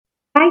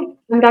Hi,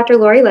 I'm Dr.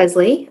 Lori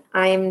Leslie.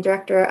 I am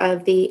director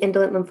of the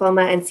Indolent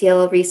Lymphoma and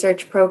CLL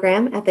Research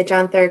Program at the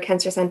John Third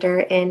Cancer Center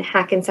in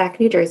Hackensack,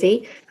 New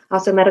Jersey,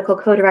 also medical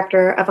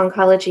co-director of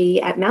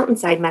oncology at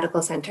Mountainside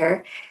Medical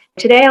Center.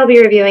 Today, I'll be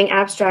reviewing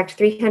abstract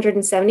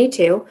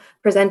 372,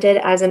 presented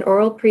as an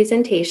oral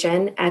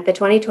presentation at the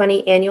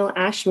 2020 annual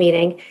ASH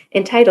meeting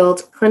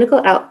entitled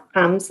Clinical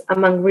Outcomes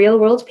Among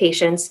Real-World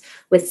Patients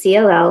with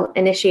CLL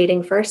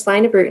Initiating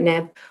First-Line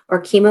Ibrutinib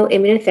or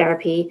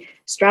Chemoimmunotherapy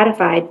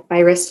stratified by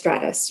risk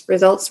stratus,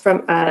 results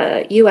from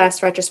a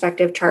US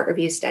retrospective chart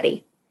review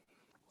study.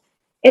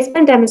 It's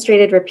been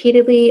demonstrated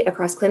repeatedly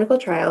across clinical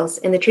trials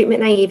in the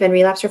treatment-naive and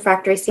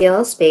relapse-refractory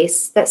CLL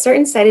space that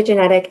certain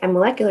cytogenetic and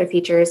molecular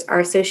features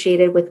are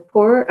associated with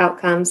poorer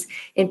outcomes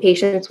in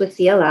patients with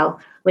CLL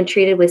when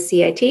treated with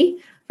CIT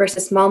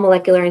versus small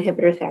molecular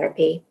inhibitor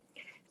therapy.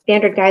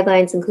 Standard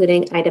guidelines,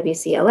 including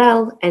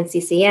IWCLL and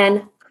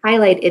NCCN,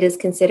 highlight it is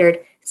considered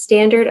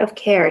standard of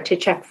care to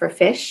check for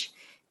FISH,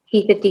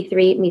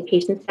 P53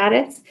 mutation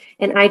status,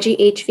 and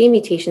IGHV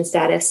mutation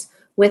status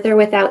with or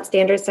without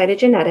standard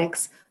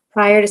cytogenetics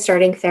prior to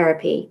starting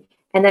therapy,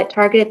 and that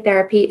targeted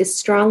therapy is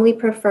strongly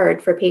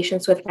preferred for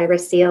patients with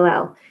high-risk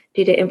CLL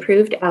due to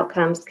improved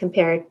outcomes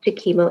compared to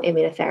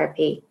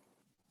chemoimmunotherapy.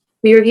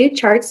 We reviewed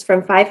charts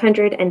from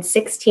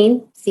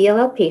 516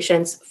 CLL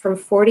patients from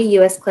 40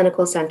 U.S.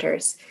 clinical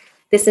centers.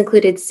 This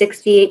included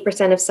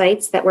 68% of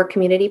sites that were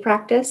community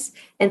practice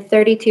and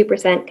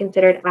 32%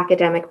 considered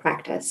academic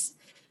practice.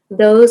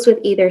 Those with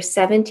either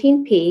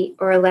 17p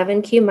or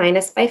 11q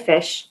minus by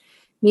FISH,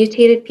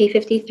 mutated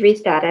p53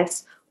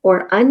 status,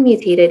 or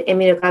unmutated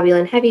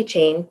immunoglobulin heavy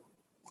chain,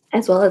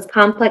 as well as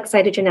complex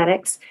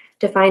cytogenetics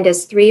defined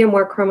as 3 or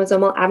more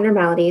chromosomal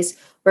abnormalities,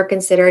 were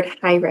considered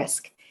high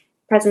risk.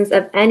 Presence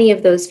of any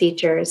of those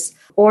features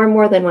or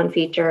more than one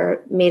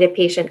feature made a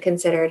patient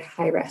considered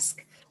high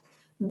risk.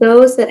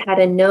 Those that had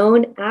a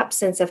known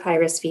absence of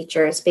high-risk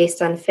features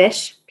based on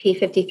FISH,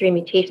 p53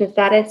 mutation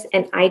status,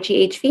 and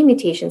IGHV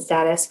mutation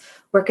status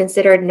were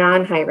considered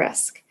non-high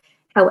risk.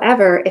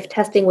 However, if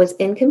testing was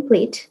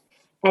incomplete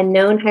and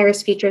known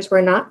high-risk features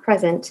were not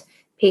present,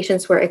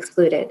 patients were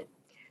excluded.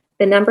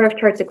 The number of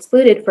charts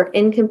excluded for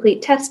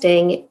incomplete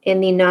testing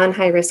in the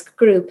non-high-risk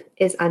group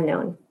is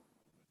unknown.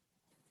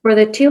 For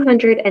the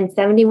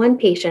 271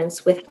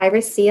 patients with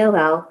high-risk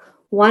CLL,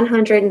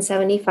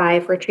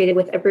 175 were treated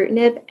with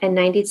ibrutinib and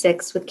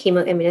 96 with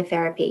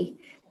chemoimmunotherapy.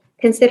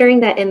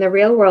 Considering that in the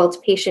real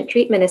world, patient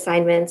treatment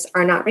assignments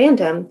are not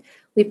random,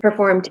 we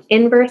performed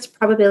inverse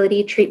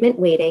probability treatment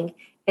weighting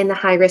in the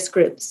high-risk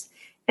groups.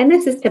 And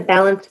this is to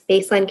balance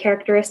baseline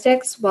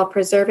characteristics while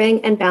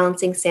preserving and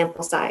balancing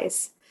sample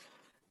size.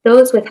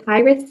 Those with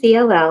high-risk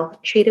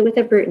CLL treated with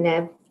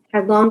ibrutinib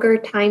had longer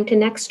time to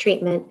next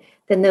treatment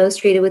than those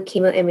treated with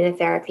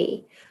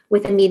chemoimmunotherapy,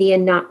 with a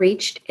median not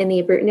reached in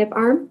the ibrutinib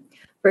arm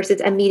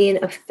versus a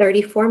median of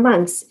 34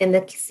 months in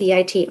the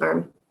CIT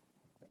arm.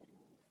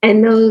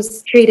 And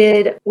those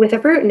treated with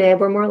ibrutinib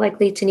were more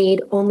likely to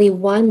need only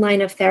one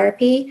line of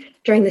therapy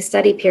during the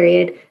study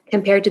period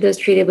compared to those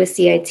treated with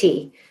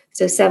CIT.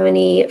 So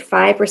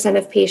 75%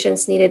 of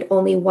patients needed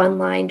only one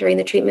line during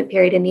the treatment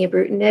period in the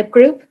ibrutinib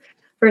group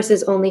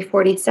versus only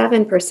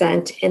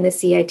 47% in the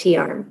CIT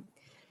arm.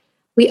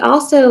 We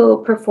also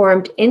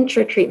performed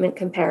intra-treatment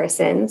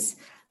comparisons,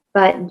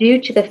 but due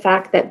to the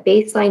fact that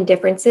baseline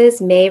differences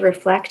may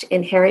reflect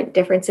inherent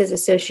differences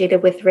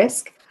associated with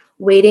risk,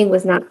 weighting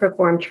was not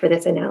performed for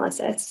this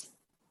analysis.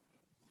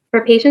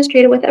 For patients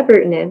treated with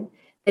ibrutinib,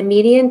 the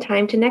median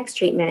time to next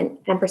treatment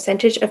and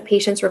percentage of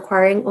patients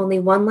requiring only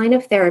one line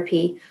of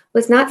therapy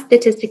was not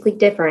statistically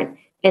different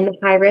in the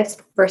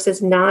high-risk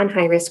versus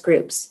non-high-risk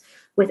groups,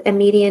 with a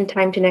median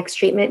time to next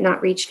treatment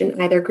not reached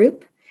in either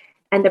group,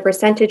 and the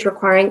percentage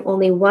requiring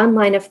only one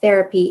line of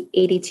therapy,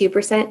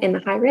 82% in the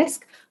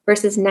high-risk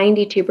versus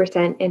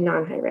 92% in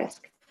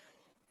non-high-risk.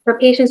 For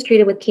patients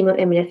treated with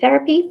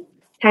chemoimmunotherapy,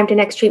 time to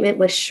next treatment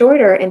was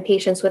shorter in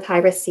patients with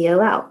high-risk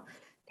CLL.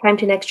 Time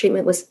to next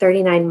treatment was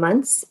 39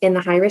 months in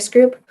the high-risk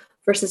group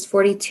versus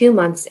 42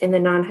 months in the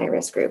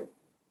non-high-risk group.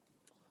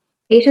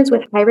 Patients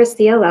with high-risk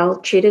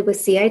CLL treated with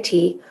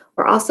CIT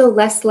were also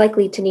less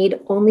likely to need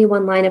only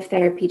one line of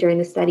therapy during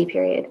the study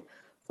period,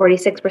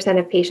 46%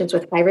 of patients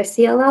with high-risk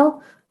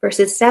CLL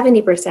versus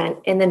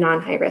 70% in the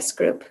non-high-risk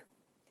group.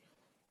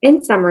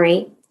 In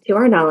summary, to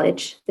our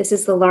knowledge, this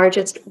is the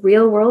largest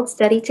real-world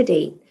study to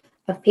date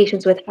of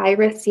patients with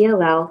high-risk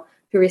CLL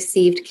who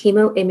received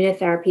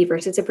chemoimmunotherapy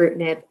versus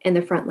ibrutinib in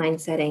the frontline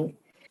setting.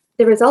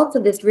 The results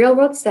of this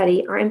real-world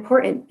study are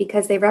important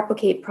because they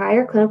replicate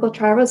prior clinical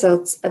trial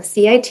results of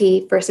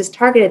CIT versus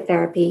targeted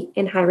therapy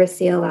in high-risk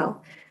CLL,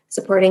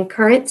 supporting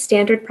current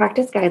standard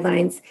practice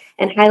guidelines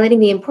and highlighting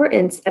the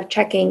importance of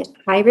checking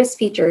high-risk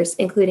features,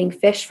 including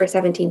FISH for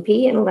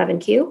 17p and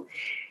 11q,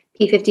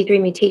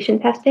 p53 mutation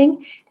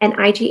testing, and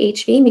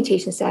IGHV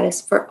mutation status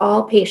for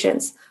all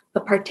patients,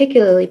 but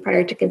particularly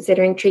prior to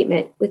considering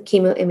treatment with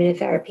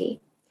chemoimmunotherapy.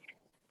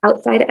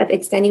 Outside of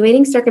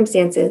extenuating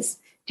circumstances,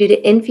 due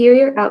to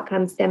inferior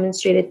outcomes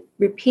demonstrated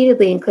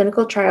repeatedly in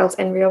clinical trials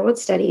and real-world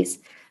studies,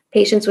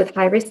 patients with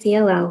high-risk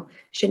CLL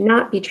should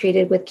not be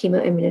treated with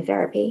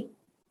chemoimmunotherapy.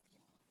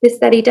 This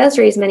study does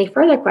raise many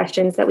further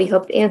questions that we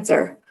hope to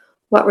answer.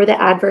 What were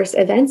the adverse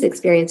events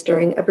experienced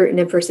during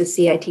Ibrutinib versus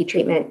CIT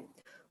treatment?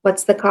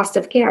 What's the cost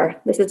of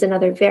care? This is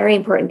another very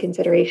important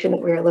consideration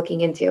that we are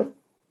looking into.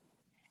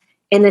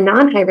 In the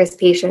non-high-risk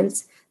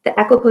patients, the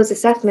EquiPose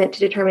assessment to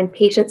determine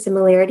patient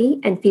similarity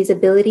and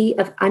feasibility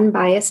of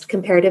unbiased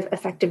comparative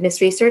effectiveness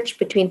research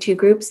between two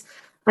groups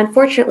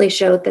unfortunately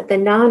showed that the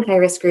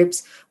non-high-risk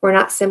groups were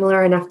not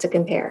similar enough to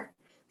compare.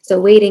 So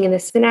waiting in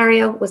this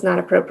scenario was not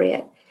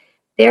appropriate.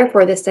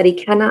 Therefore, this study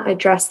cannot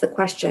address the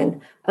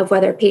question of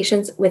whether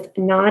patients with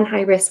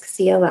non-high-risk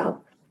CLL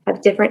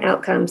have different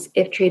outcomes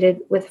if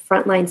treated with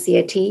frontline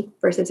CIT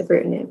versus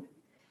Ibrutinib.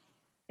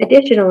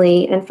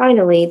 Additionally, and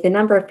finally, the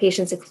number of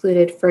patients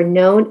excluded for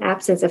known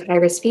absence of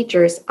high-risk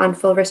features on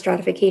full risk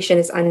stratification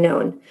is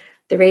unknown.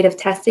 The rate of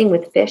testing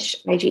with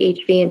FISH,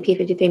 IGHV, and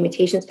P53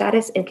 mutation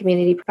status in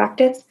community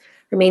practice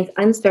remains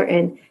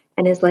uncertain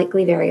and is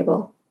likely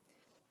variable.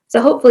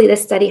 So hopefully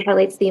this study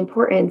highlights the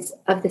importance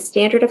of the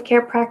standard of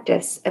care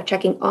practice of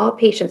checking all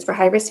patients for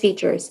high-risk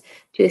features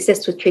to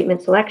assist with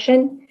treatment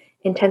selection,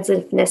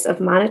 intensiveness of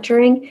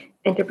monitoring,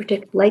 and to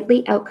predict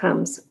likely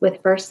outcomes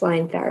with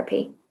first-line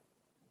therapy.